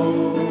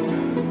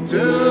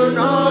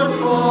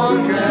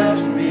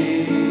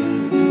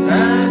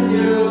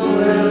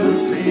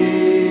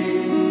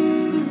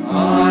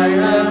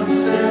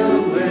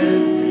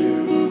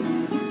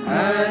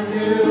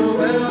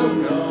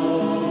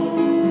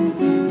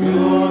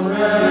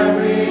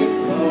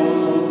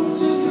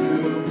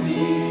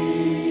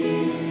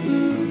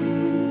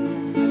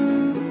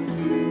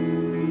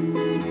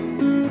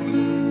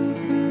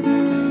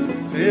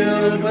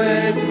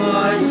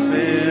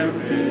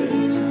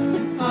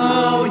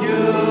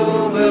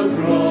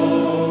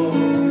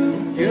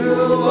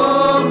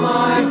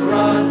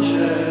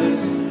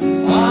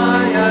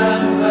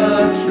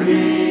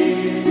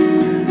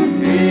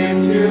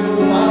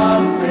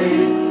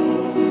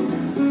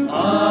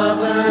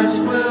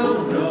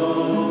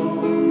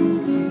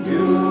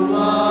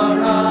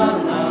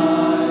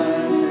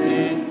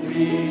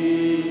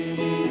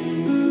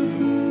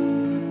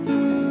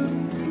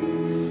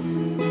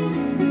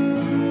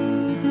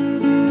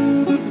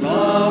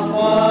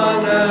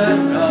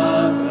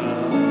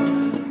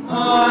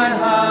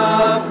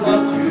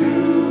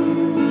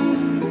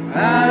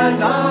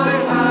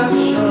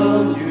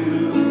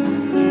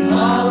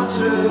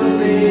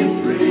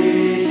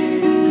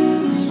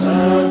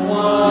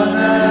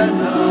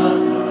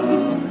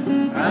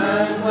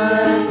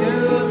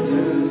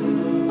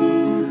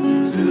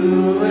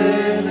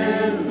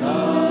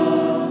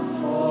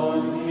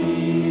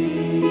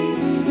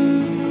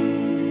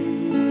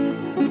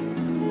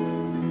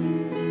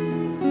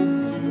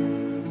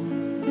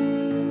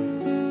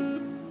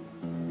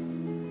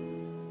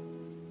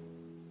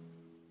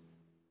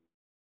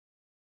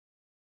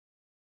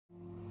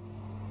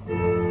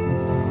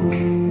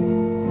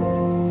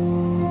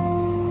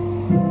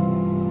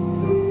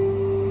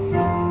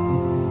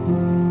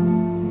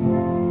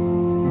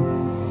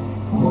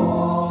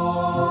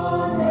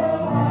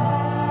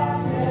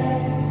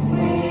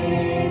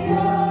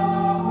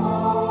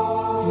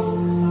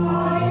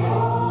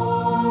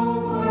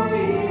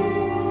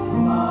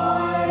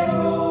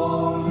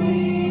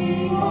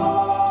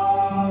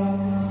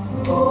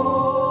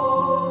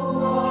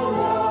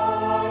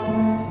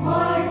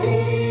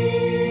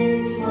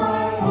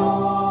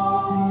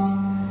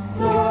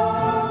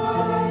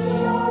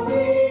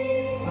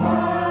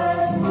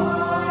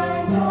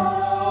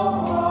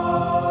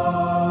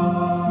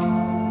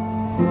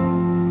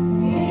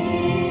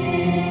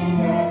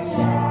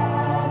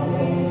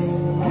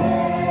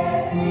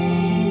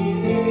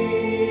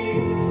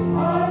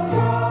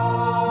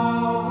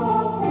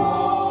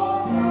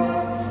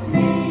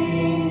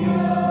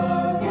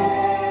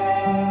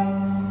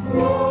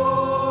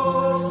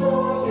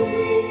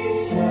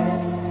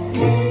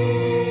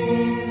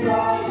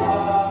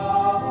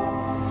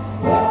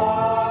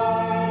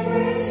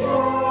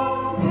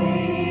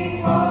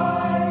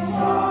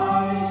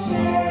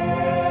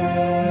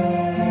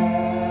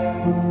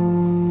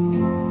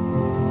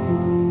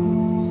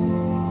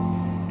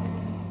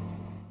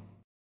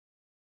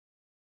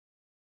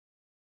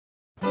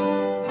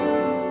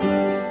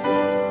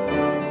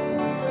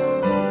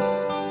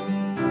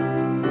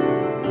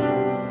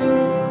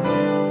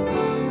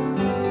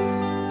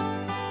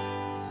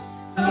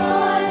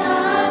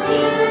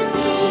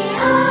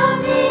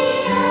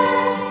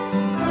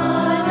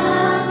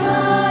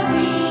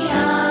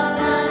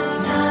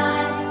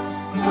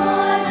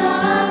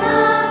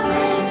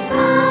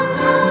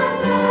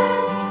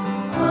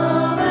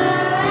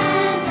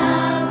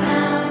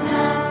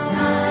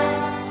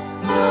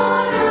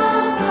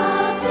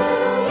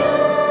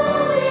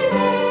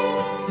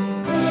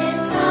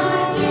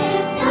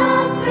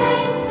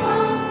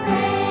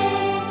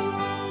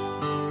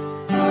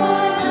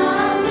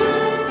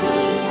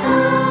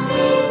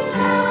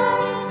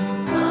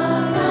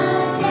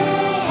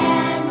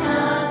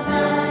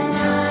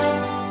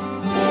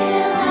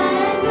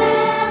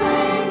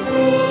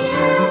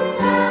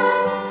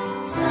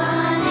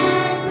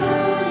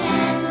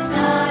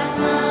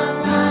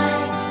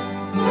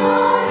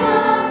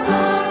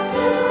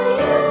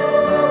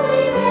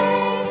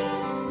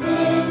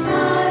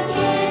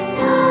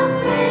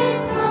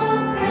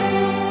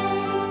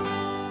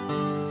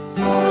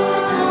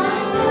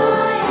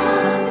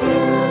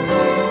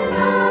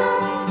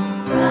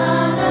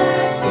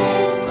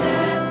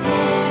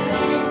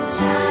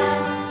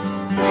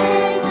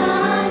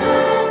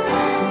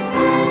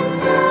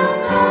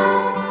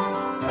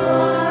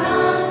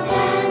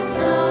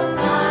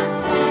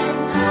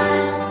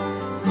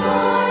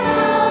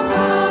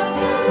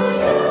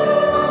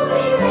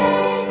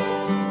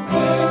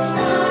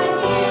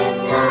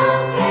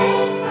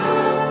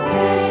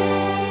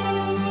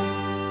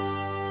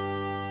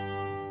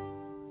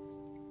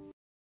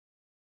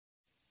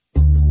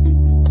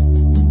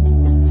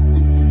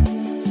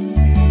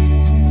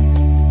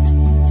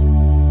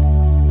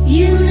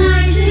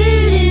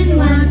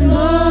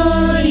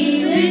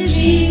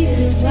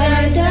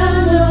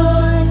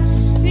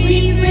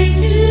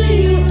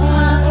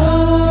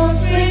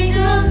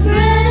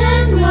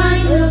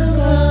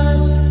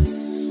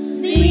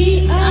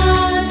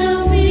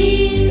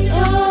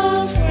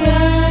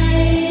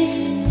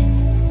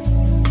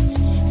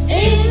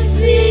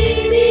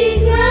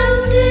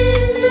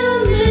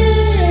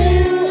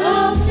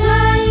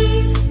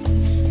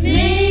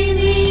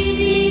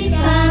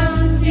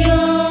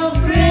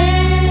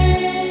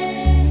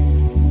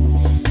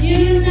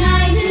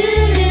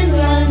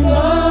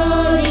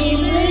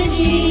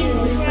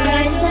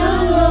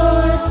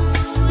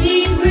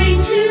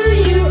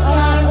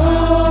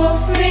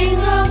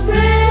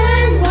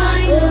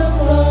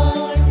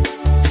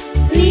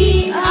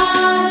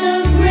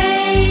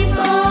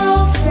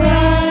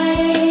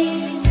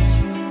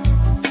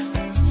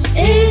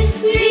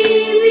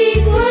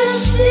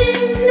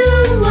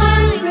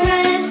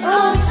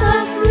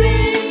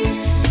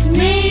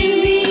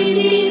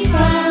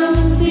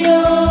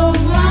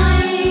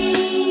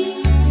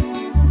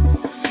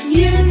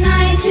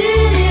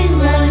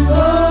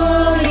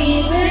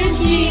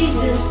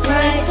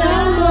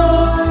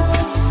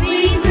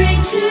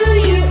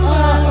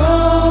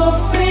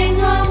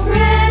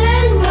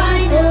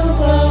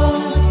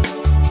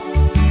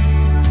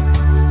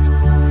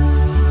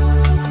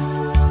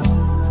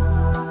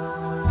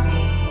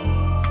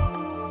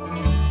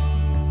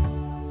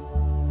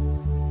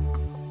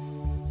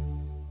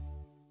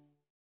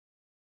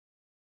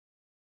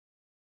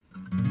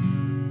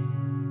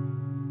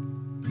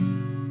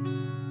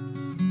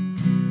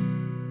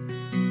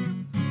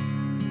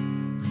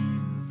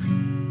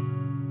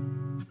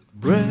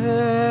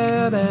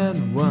 Bread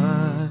and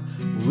wine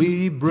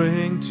we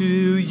bring to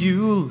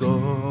you,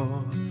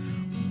 Lord,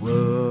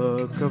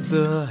 work of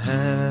the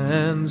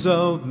hands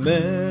of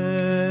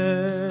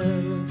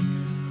men,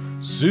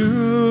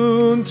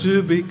 soon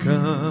to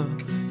become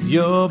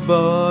your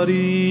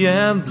body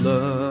and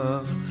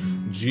blood,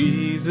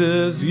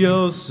 Jesus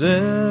yourself.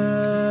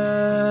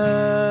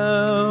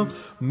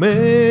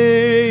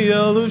 May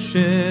all who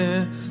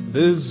share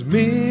this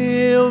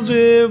meal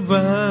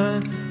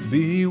divine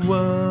be one.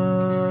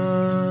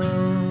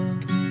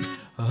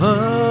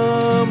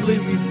 Humbly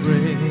we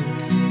bring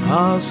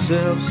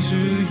ourselves to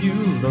you,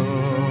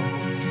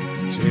 Lord.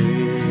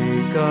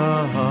 Take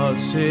our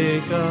hearts,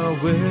 take our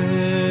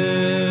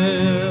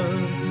will,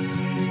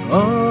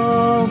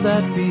 all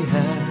that we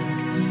have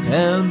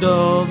and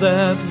all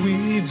that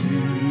we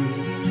do,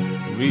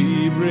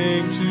 we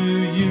bring to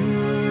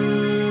you.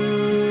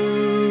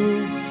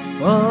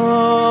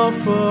 All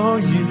for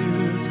you,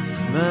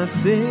 my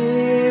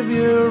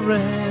Savior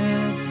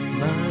and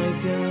my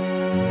God.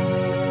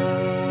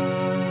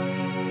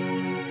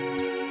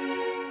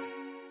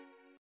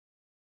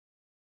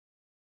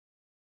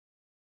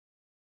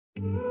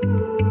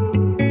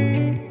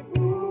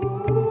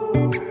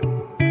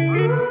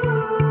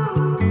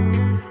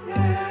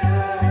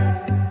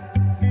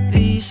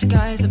 These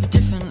skies of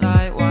different